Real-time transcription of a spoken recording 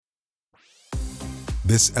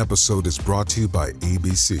This episode is brought to you by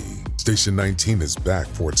ABC. Station 19 is back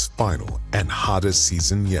for its final and hottest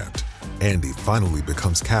season yet. Andy finally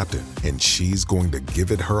becomes captain, and she's going to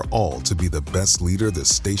give it her all to be the best leader the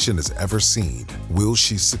station has ever seen. Will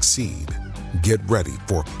she succeed? Get ready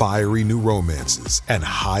for fiery new romances and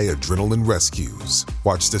high adrenaline rescues.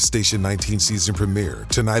 Watch the Station 19 season premiere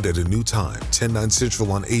tonight at a new time, 10/9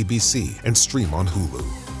 Central on ABC and stream on Hulu.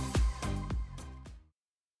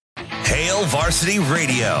 Hail Varsity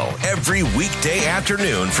Radio every weekday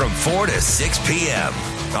afternoon from 4 to 6 p.m.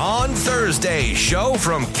 On Thursday, show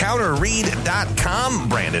from counterread.com,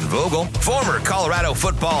 Brandon Vogel, former Colorado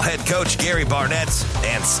football head coach Gary Barnett,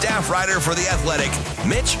 and staff writer for The Athletic,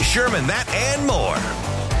 Mitch Sherman, that and more.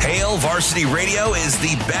 Hail Varsity Radio is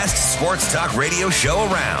the best sports talk radio show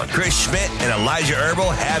around. Chris Schmidt and Elijah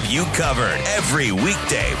Herbal have you covered every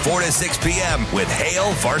weekday, 4 to 6 p.m. with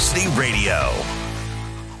Hail Varsity Radio.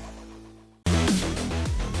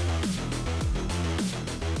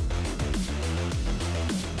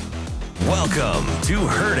 Welcome to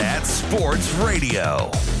Hurrdat Sports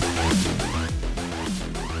Radio.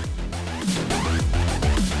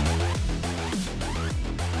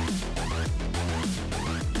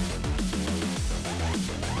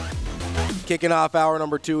 Kicking off hour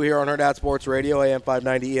number 2 here on Hurrdat Sports Radio, AM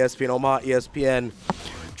 590 ESPN Omaha, ESPN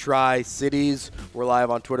Tri-Cities. We're live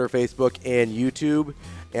on Twitter, Facebook, and YouTube.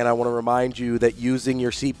 And I want to remind you that using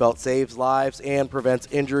your seatbelt saves lives and prevents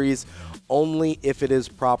injuries only if it is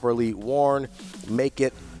properly worn. Make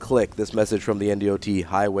it click. This message from the NDOT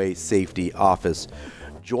Highway Safety Office.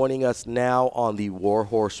 Joining us now on the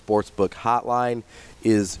Warhorse Sportsbook Hotline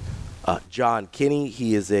is John Kinney.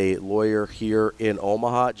 He is a lawyer here in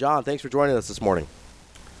Omaha. John, thanks for joining us this morning.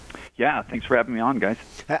 Yeah, thanks for having me on, guys.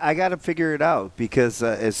 I got to figure it out because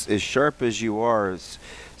as sharp as you are,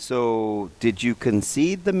 so did you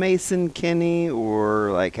concede the Mason Kinney,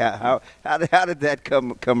 or like how did that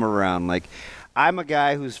come around? Like, I'm a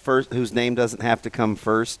guy whose name doesn't have to come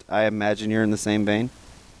first. I imagine you're in the same vein.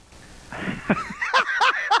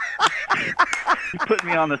 You put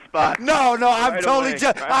me on the spot. No, I'm right totally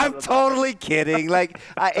away. I'm totally kidding. Like,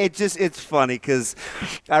 it's funny because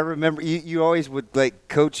I remember you always would like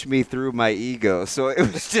coach me through my ego, so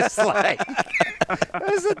it was just like,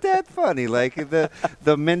 isn't that funny? Like the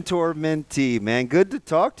mentor mentee, man. Good to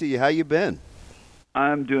talk to you. How you been?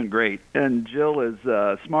 I'm doing great, and Jill is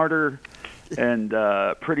smarter and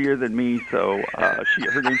prettier than me, so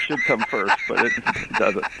her name should come first, but it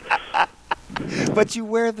doesn't. But you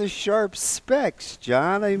wear the sharp specs,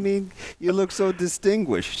 John. I mean, you look so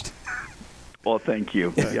distinguished. Well, thank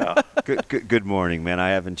you. Yeah. Good morning, man. I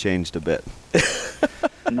haven't changed a bit.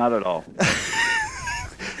 Not at all.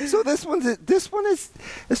 So this one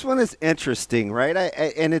is interesting, right?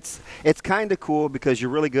 And it's kind of cool because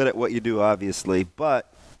you're really good at what you do, obviously.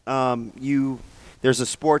 But there's a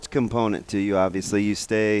sports component to you, obviously. You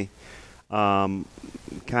stay kind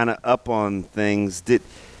of up on things.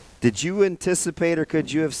 Did you anticipate, or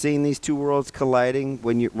could you have seen these two worlds colliding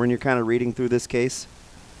when you're kind of reading through this case?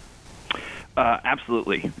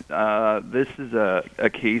 Absolutely. This is a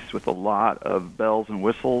case with a lot of bells and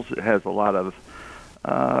whistles. It has a lot of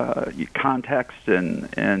context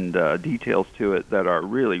and details to it that are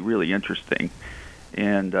really, really interesting.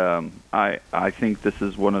 And I think this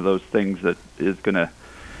is one of those things that is going to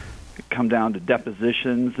come down to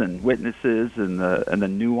depositions and witnesses and the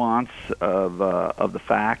nuance of the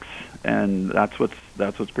facts, and that's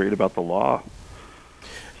what's great about the law.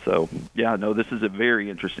 So yeah, no, this is a very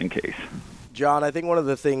interesting case. John, I think one of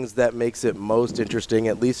the things that makes it most interesting,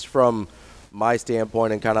 at least from my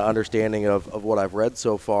standpoint and kind of understanding of what I've read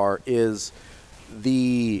so far, is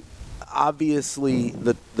obviously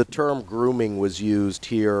the term grooming was used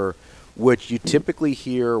here, which you typically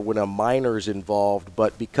hear when a minor's involved,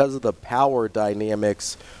 but because of the power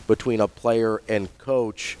dynamics between a player and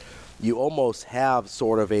coach, you almost have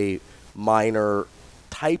sort of a minor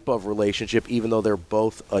type of relationship, even though they're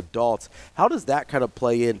both adults. How does that kind of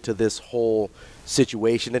play into this whole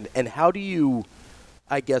situation, and how do you,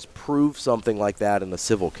 I guess, prove something like that in a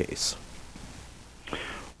civil case?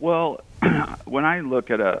 Well, when I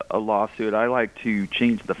look at a lawsuit, I like to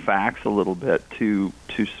change the facts a little bit to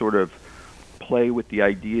sort of play with the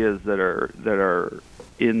ideas that are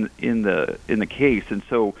in the case. And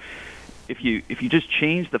so if you just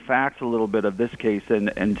change the facts a little bit of this case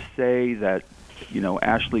and say that,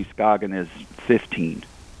 Ashley Scoggin is 15,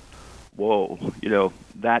 whoa,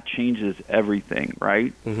 that changes everything,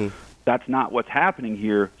 right? Mm-hmm. That's not what's happening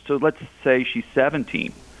here. So let's say she's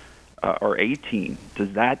 17 or 18.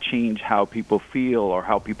 Does that change how people feel or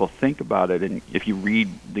how people think about it? And if you read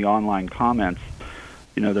the online comments,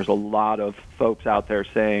 there's a lot of folks out there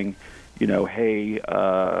saying, hey,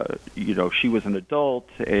 she was an adult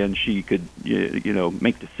and she could,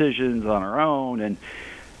 make decisions on her own. And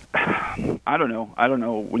I don't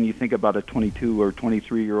know. When you think about a 22 or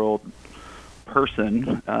 23-year-old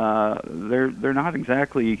person, they're not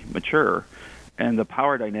exactly mature, and the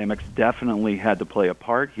power dynamics definitely had to play a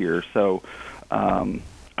part here. So I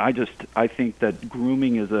think that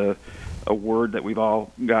grooming is a word that we've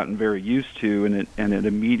all gotten very used to, and it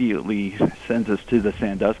immediately sends us to the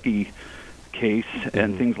Sandusky case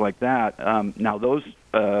and things like that. Now those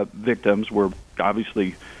victims were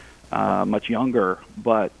obviously much younger,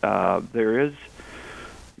 but there is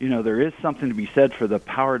something to be said for the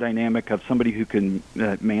power dynamic of somebody who can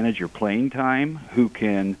manage your playing time, who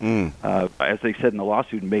can, as they said in the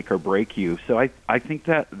lawsuit, make or break you. So I think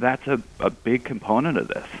that's a big component of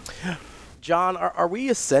this. John, are we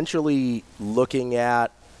essentially looking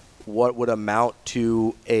at what would amount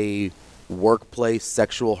to a workplace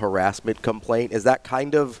sexual harassment complaint? Is that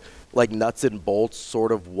kind of like nuts and bolts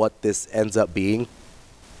sort of what this ends up being?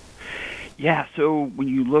 Yeah, so when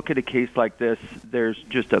you look at a case like this, there's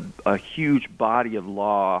just a huge body of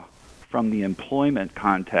law from the employment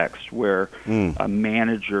context where a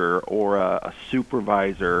manager or a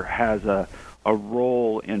supervisor has a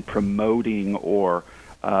role in promoting or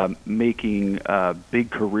making big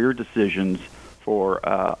career decisions for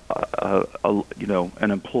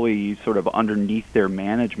an employee sort of underneath their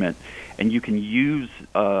management. And you can use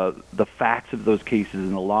the facts of those cases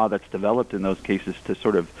and the law that's developed in those cases to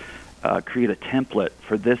sort of create a template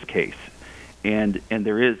for this case, and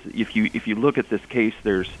there is, if you look at this case,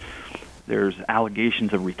 there's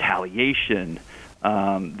allegations of retaliation.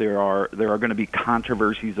 There are going to be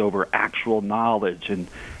controversies over actual knowledge, and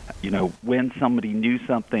when somebody knew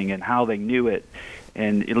something and how they knew it,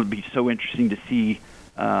 and it'll be so interesting to see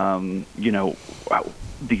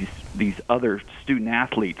these other student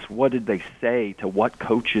athletes. What did they say to what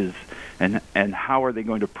coaches, and how are they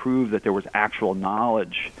going to prove that there was actual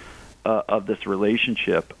knowledge of this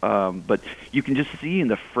relationship? But you can just see in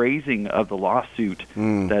the phrasing of the lawsuit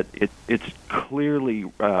that it's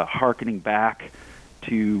clearly hearkening back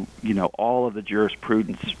to all of the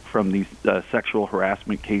jurisprudence from these sexual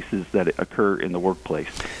harassment cases that occur in the workplace.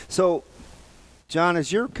 So, John,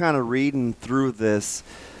 as you're kind of reading through this,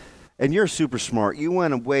 and you're super smart, you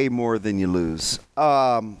win way more than you lose.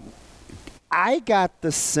 I got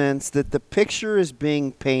the sense that the picture is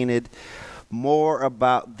being painted more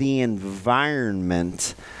about the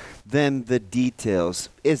environment than the details.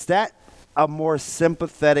 Is that a more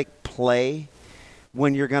sympathetic play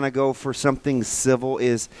when you're going to go for something civil,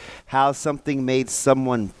 is how something made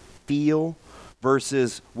someone feel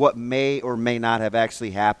versus what may or may not have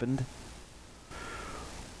actually happened?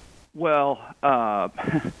 Well,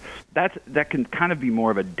 that can kind of be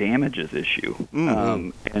more of a damages issue,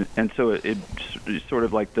 and so it's sort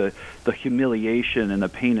of like the humiliation and the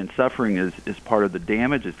pain and suffering is part of the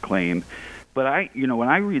damages claim. But when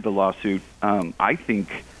I read the lawsuit, I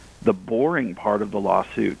think the boring part of the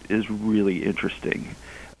lawsuit is really interesting.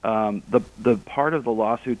 The part of the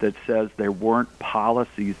lawsuit that says there weren't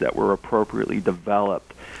policies that were appropriately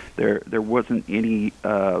developed, there wasn't any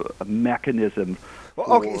mechanism.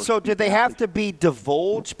 Okay, so did they have to be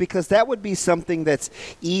divulged? Because that would be something that's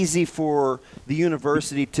easy for the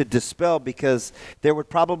university to dispel, because there would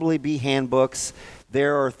probably be handbooks.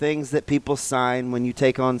 There are things that people sign when you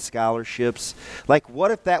take on scholarships. Like,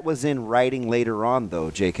 what if that was in writing later on, though,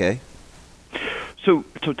 JK? So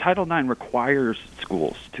Title IX requires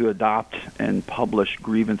schools to adopt and publish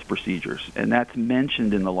grievance procedures, and that's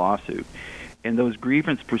mentioned in the lawsuit. And those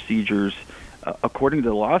grievance procedures, according to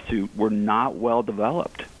the lawsuit, were not well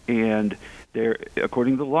developed. And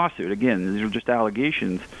according to the lawsuit, again, these are just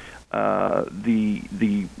allegations,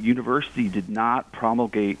 the university did not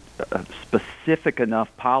promulgate specific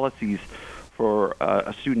enough policies for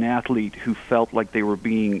a student athlete who felt like they were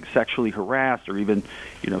being sexually harassed or even,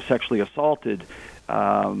 sexually assaulted.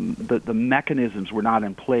 The mechanisms were not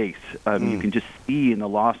in place. You can just see in the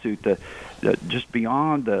lawsuit that just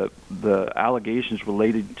beyond the allegations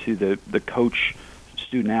related to the coach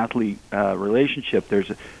student athlete relationship,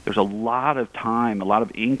 there's a lot of time, a lot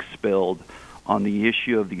of ink spilled on the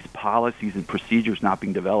issue of these policies and procedures not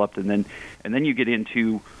being developed, and then you get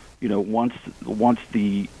into once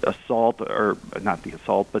the assault, or not the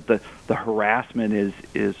assault, but the harassment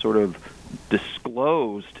is sort of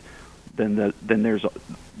disclosed, then there's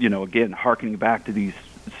again, harkening back to these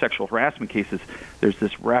sexual harassment cases, there's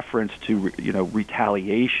this reference to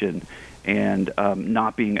retaliation and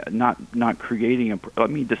not creating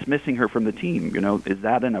dismissing her from the team. Is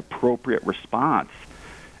that an appropriate response?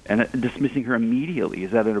 and dismissing her immediately.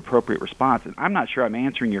 Is that an appropriate response? And I'm not sure I'm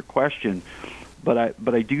answering your question, but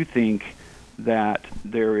I do think that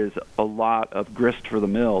there is a lot of grist for the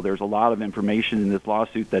mill. There's a lot of information in this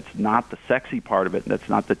lawsuit that's not the sexy part of it, that's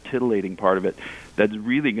not the titillating part of it, that's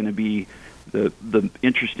really going to be the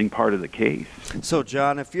interesting part of the case. So,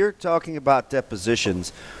 John, if you're talking about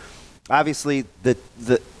depositions, obviously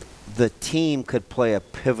the team could play a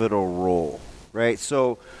pivotal role, right?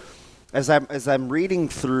 So, as I'm reading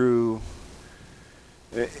through,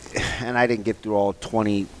 and I didn't get through all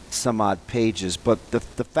 20 some odd pages, but the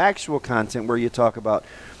factual content where you talk about,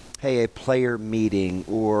 hey, a player meeting,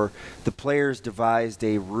 or the players devised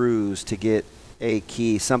a ruse to get a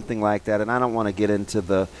key, something like that, and I don't want to get into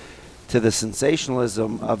the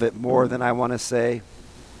sensationalism of it more than I want to say,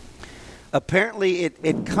 apparently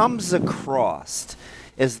it comes across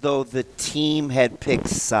as though the team had picked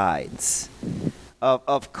sides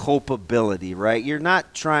of culpability, right? You're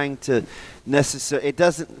not trying to necessarily, it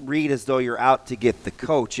doesn't read as though you're out to get the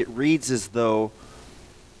coach. It reads as though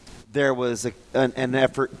there was an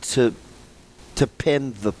effort to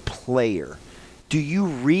pin the player. Do you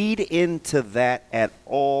read into that at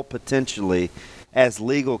all potentially as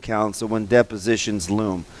legal counsel when depositions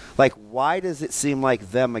loom? Like, why does it seem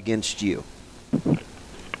like them against you?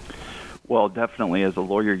 Well, definitely as a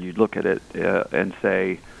lawyer, you'd look at it and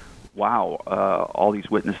say, wow, all these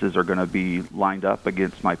witnesses are going to be lined up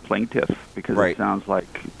against my plaintiff, because right. It sounds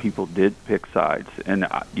like people did pick sides. And,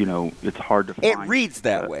 it's hard to find. It reads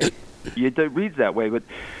that way. It reads that way, but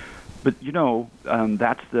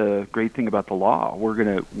that's the great thing about the law. We're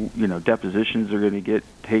going to, depositions are going to get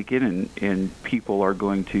taken, and people are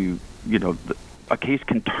going to, a case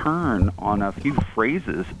can turn on a few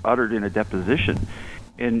phrases uttered in a deposition.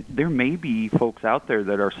 And there may be folks out there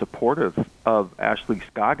that are supportive of Ashley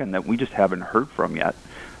Scoggin that we just haven't heard from yet.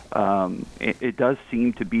 It does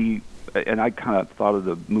seem to be, and I kind of thought of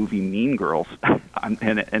the movie Mean Girls, and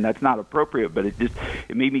that's not appropriate, but it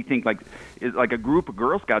made me think like a group of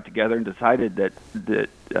girls got together and decided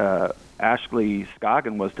that Ashley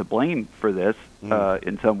Scoggin was to blame for this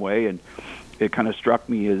in some way, and it kind of struck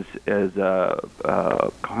me as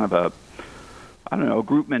kind of a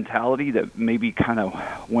group mentality that maybe kind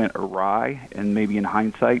of went awry, and maybe in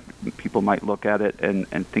hindsight, people might look at it and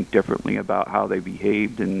think differently about how they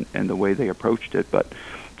behaved and the way they approached it. But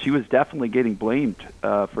she was definitely getting blamed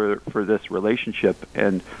for this relationship,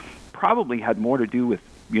 and probably had more to do with,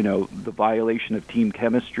 the violation of team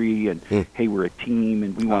chemistry and, hey, we're a team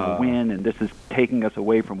and we want to win, and this is taking us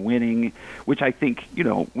away from winning, which I think,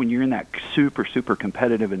 when you're in that super, super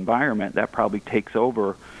competitive environment, that probably takes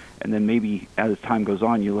over. And then maybe as time goes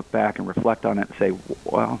on, you look back and reflect on it and say,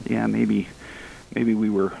 well, yeah, maybe we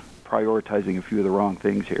were prioritizing a few of the wrong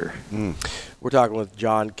things here. We're talking with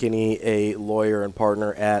John Kinney, a lawyer and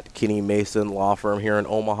partner at Kinney Mason Law Firm here in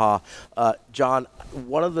Omaha. John,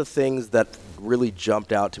 one of the things that really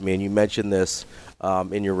jumped out to me, and you mentioned this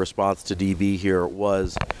in your response to DB here,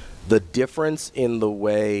 was the difference in the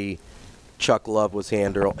way Chuck Love was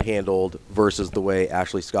handled versus the way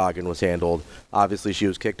Ashley Scoggin was handled. Obviously, she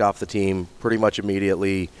was kicked off the team pretty much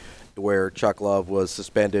immediately, where Chuck Love was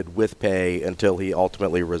suspended with pay until he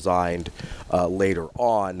ultimately resigned later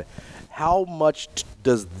on. How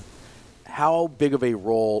big of a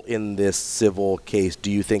role in this civil case do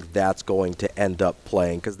you think that's going to end up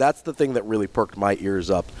playing? Because that's the thing that really perked my ears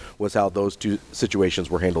up, was how those two situations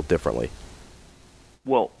were handled differently.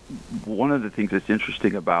 Well, one of the things that's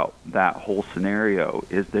interesting about that whole scenario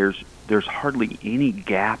is there's hardly any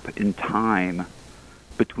gap in time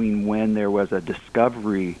between when there was a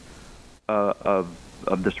discovery of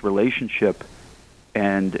this relationship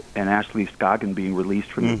and Ashley Scoggin being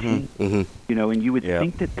released from the team. Mm-hmm. And you would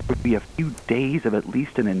think that there would be a few days of at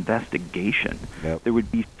least an investigation. Yep. There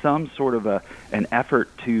would be some sort of an effort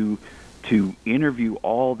to interview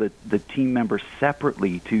all the team members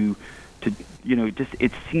separately, to just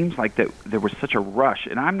it seems like that there was such a rush,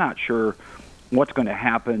 and I'm not sure what's going to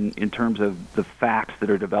happen in terms of the facts that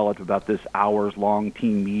are developed about this hours-long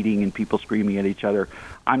team meeting and people screaming at each other.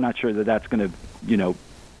 I'm not sure that that's going to,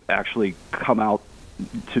 actually come out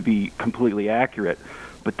to be completely accurate.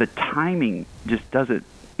 But the timing just doesn't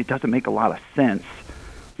make a lot of sense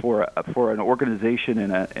for an organization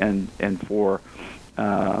and for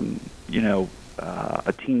a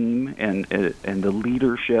team and the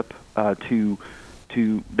leadership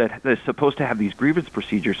that is supposed to have these grievance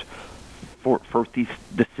procedures for these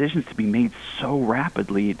decisions to be made so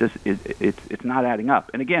rapidly. It's not adding up.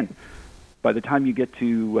 And again, by the time you get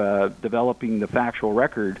to developing the factual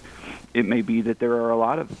record, it may be that there are a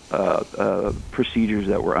lot of procedures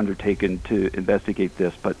that were undertaken to investigate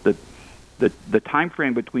this, but the the time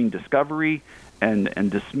frame between discovery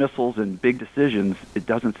and dismissals and big decisions, it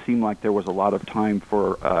doesn't seem like there was a lot of time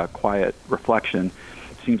for quiet reflection.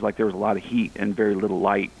 It seems like there was a lot of heat and very little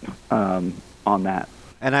light on that.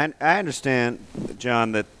 And I understand,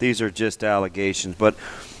 John, that these are just allegations, but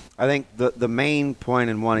I think the main point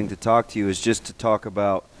in wanting to talk to you is just to talk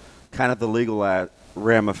about kind of the legal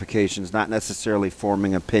ramifications, not necessarily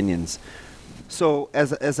forming opinions. So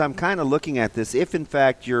as I'm kind of looking at this, if in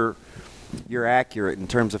fact you're accurate in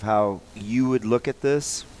terms of how you would look at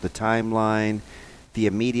this, the timeline, the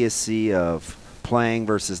immediacy of playing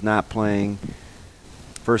versus not playing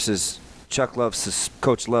versus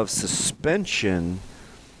Coach Love's suspension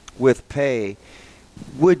with pay,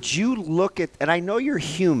 would you look at, and I know you're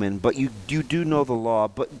human, but you do know the law,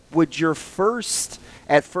 but would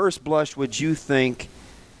at first blush, would you think,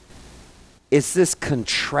 is this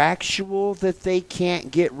contractual that they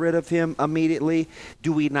can't get rid of him immediately?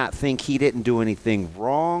 Do we not think he didn't do anything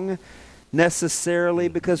wrong necessarily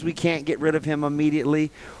because we can't get rid of him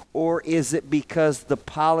immediately? Or is it because the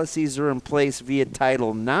policies are in place via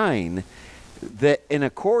Title IX that in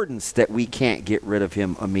accordance that we can't get rid of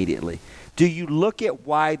him immediately? Do you look at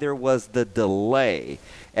why there was the delay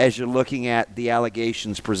as you're looking at the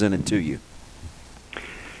allegations presented to you?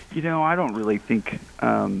 I don't really think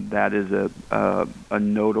that is a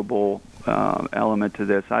notable element to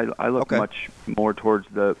this. I look much more towards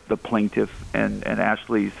the plaintiff and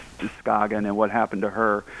Ashley Scoggin and what happened to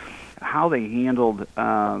her, how they handled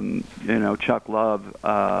Chuck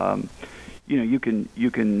Love. You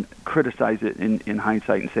can criticize it in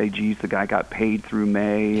hindsight and say, geez, the guy got paid through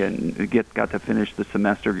May and got to finish the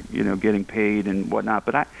semester, getting paid and whatnot.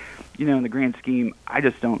 But in the grand scheme, I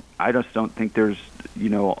just don't think there's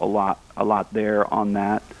a lot there on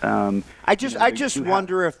that. I just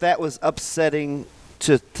wonder if that was upsetting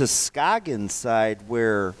to Scoggin's side,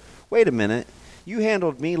 where, wait a minute, you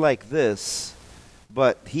handled me like this,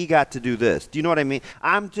 but he got to do this. Do you know what I mean?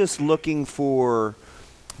 I'm just looking for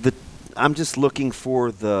the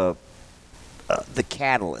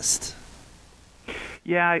catalyst.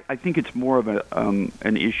 Yeah, I think it's more of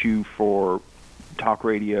an issue for talk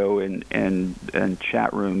radio and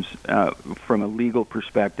chat rooms from a legal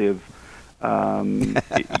perspective. I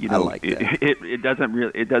like that. It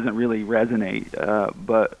doesn't really resonate.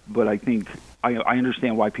 But I think I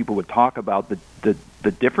understand why people would talk about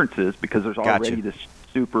the differences, because there's already this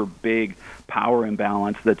super big power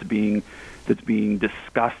imbalance that's being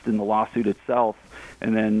discussed in the lawsuit itself,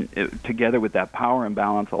 and then together with that power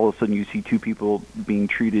imbalance, all of a sudden you see two people being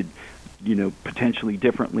treated, potentially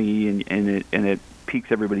differently, and it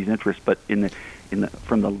piques everybody's interest. But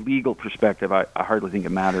from the legal perspective, I hardly think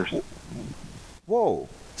it matters. Whoa!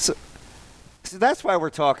 So that's why we're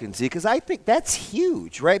talking, Z, because I think that's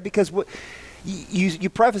huge, right? Because what you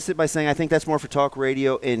preface it by saying, I think that's more for talk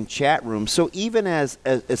radio and chat rooms. So even as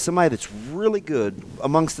somebody that's really good,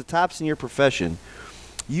 amongst the tops in your profession,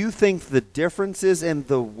 you think the differences in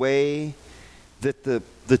the way that the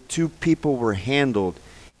two people were handled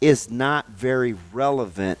is not very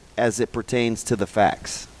relevant as it pertains to the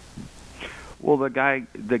facts? Well, the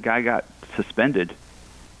guy got suspended.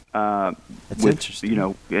 That's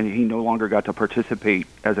interesting. And he no longer got to participate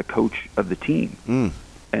as a coach of the team.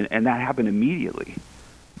 And that happened immediately.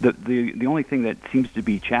 The only thing that seems to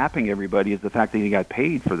be chapping everybody is the fact that he got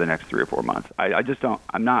paid for the next 3 or 4 months. I just don't.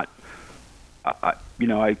 I'm not.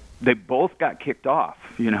 They both got kicked off.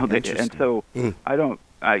 And so I don't.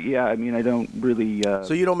 I don't really.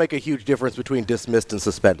 So you don't make a huge difference between dismissed and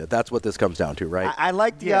suspended. That's what this comes down to, right? I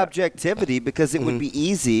like the objectivity, because it would be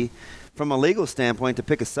easy from a legal standpoint to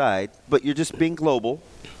pick a side, but you're just being global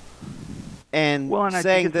and I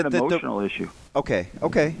saying think it's an emotional issue. Okay,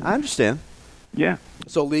 I understand. Yeah.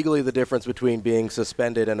 So legally, the difference between being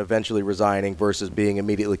suspended and eventually resigning versus being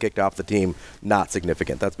immediately kicked off the team, not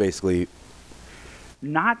significant. That's basically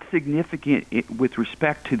not significant with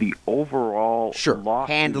respect to the overall lawsuit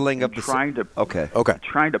handling of trying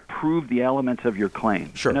to prove the elements of your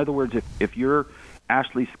claim. Sure. In other words, if you're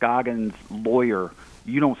Ashley Scoggin's lawyer,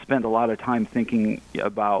 you don't spend a lot of time thinking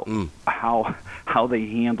about how they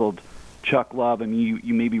handled Chuck Love. I mean,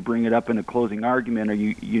 you maybe bring it up in a closing argument, or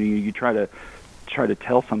you try to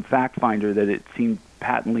tell some fact finder that it seemed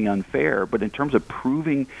patently unfair. But in terms of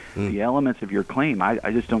proving the elements of your claim,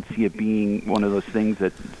 I just don't see it being one of those things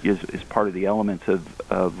that is part of the elements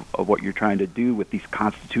of what you're trying to do with these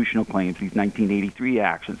constitutional claims, these 1983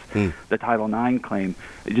 actions, the Title IX claim.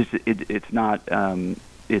 It's not.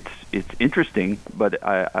 It's interesting, but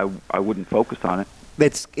I wouldn't focus on it.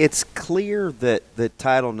 It's clear that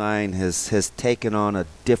Title IX has taken on a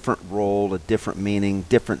different role, a different meaning,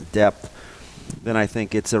 different depth than I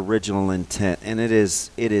think its original intent. And it is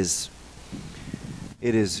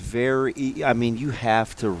very, I mean, you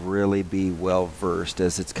have to really be well-versed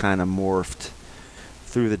as it's kind of morphed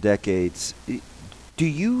through the decades. Do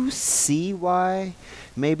you see why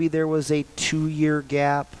maybe there was a 2-year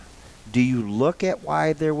gap? Do you look at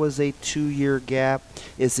why there was a 2-year gap?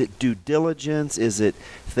 Is it due diligence? Is it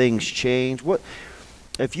things change? What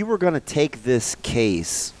if you were going to take this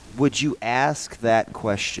case, would you ask that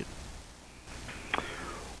question?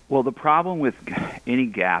 Well, the problem with any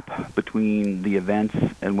gap between the events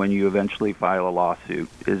and when you eventually file a lawsuit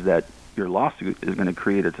is that your lawsuit is going to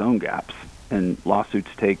create its own gaps, and lawsuits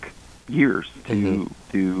take years to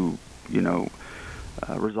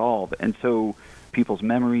resolve. And so people's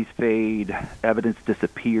memories fade, evidence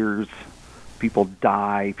disappears, people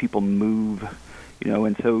die, people move,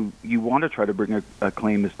 and so you want to try to bring a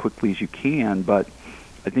claim as quickly as you can. But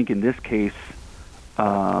I think in this case,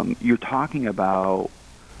 you're talking about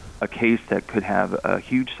a case that could have a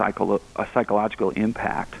huge psychological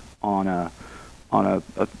impact on a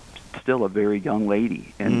still a very young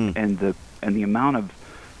lady, and the amount of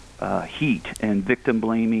heat and victim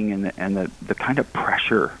blaming and the kind of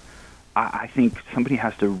pressure. I think somebody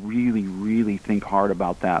has to really, really think hard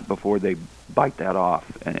about that before they bite that off,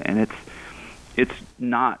 and it's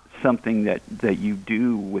not something that you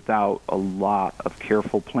do without a lot of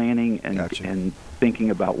careful planning and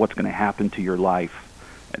thinking about what's going to happen to your life.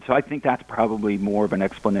 And so I think that's probably more of an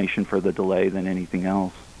explanation for the delay than anything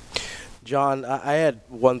else. John, I had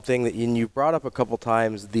one thing that you brought up a couple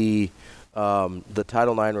times, the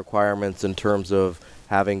Title IX requirements in terms of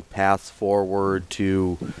having paths forward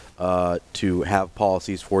to have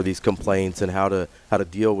policies for these complaints and how to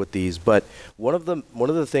deal with these. But one of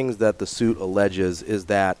the things that the suit alleges is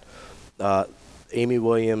that Amy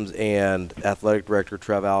Williams and athletic director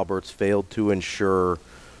Trev Alberts failed to ensure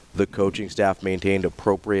the coaching staff maintained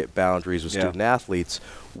appropriate boundaries with student athletes.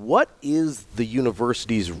 What is the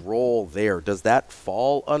university's role there? Does that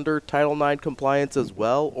fall under Title IX compliance as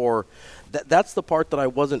well? Or that's the part that I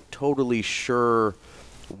wasn't totally sure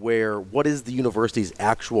what is the university's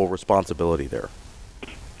actual responsibility there?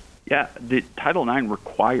 Yeah, the Title IX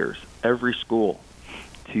requires every school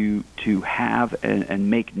to have and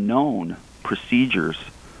make known procedures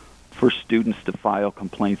for students to file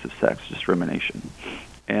complaints of sex discrimination.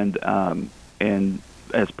 And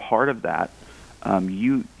as part of that,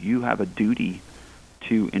 you have a duty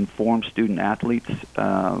to inform student athletes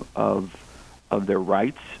of their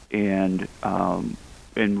rights and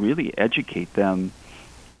really educate them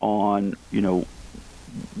on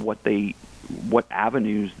what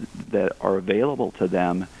avenues that are available to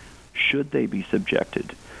them should they be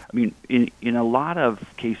subjected. I mean, in a lot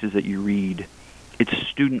of cases that you read, it's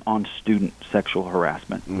student-on-student sexual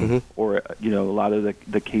harassment, or a lot of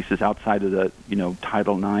the cases outside of the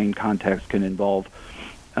Title IX context can involve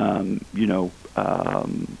the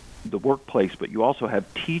workplace, but you also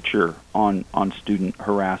have teacher on student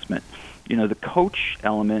harassment. The coach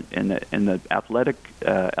element and the athletic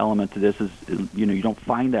element to this is you don't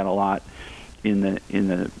find that a lot in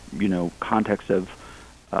the context of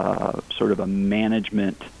sort of a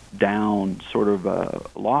management down sort of a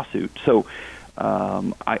lawsuit. So.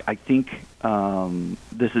 I think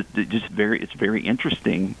this is just it's very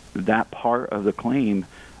interesting, that part of the claim,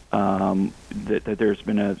 that there's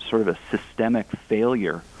been a sort of a systemic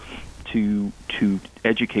failure to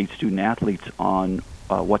educate student athletes on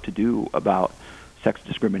what to do about sex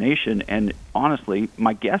discrimination. And honestly,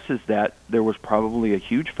 my guess is that there was probably a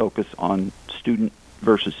huge focus on student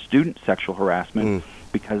versus student sexual harassment,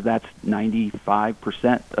 because that's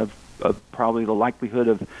 95% of probably the likelihood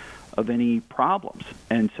of any problems.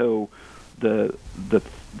 And so the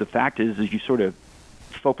fact is you sort of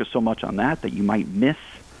focus so much on that you might miss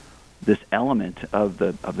this element of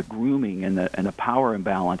the grooming and the power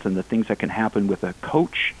imbalance and the things that can happen with a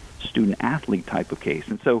coach student athlete type of case.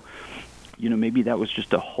 And so maybe that was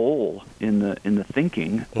just a hole in the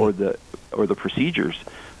thinking or the procedures,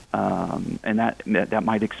 and that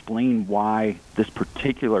might explain why this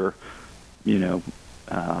particular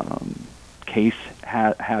case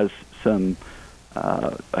has some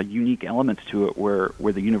unique elements to it where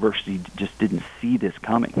the university just didn't see this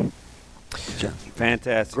coming.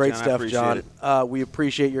 Fantastic. Great stuff, John. We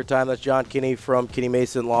appreciate your time. That's John Kinney from Kinney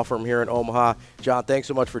Mason Law Firm here in Omaha. John, thanks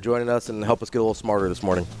so much for joining us and help us get a little smarter this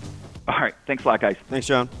morning. All right. Thanks a lot, guys. Thanks,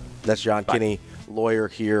 John. That's John Kinney, lawyer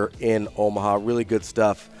here in Omaha. Really good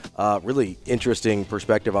stuff. Really interesting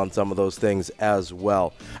perspective on some of those things as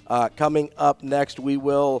well. Coming up next, we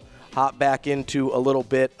will hop back into a little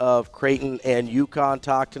bit of Creighton and UConn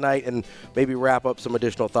talk tonight and maybe wrap up some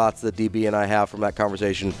additional thoughts that DB and I have from that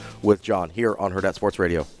conversation with John here on Herd at Sports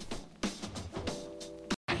Radio.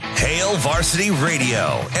 Hail Varsity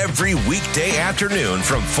Radio every weekday afternoon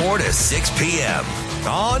from 4 to 6 p.m.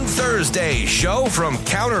 On Thursday, show from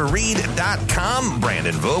counterread.com,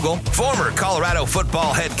 Brandon Vogel, former Colorado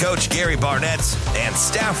football head coach Gary Barnett, and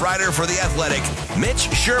staff writer for The Athletic,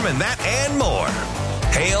 Mitch Sherman, that and more.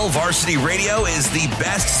 Hail Varsity Radio is the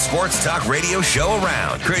best sports talk radio show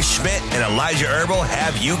around. Chris Schmidt and Elijah Herbal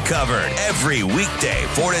have you covered every weekday,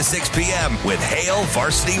 4 to 6 p.m. with Hail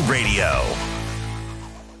Varsity Radio.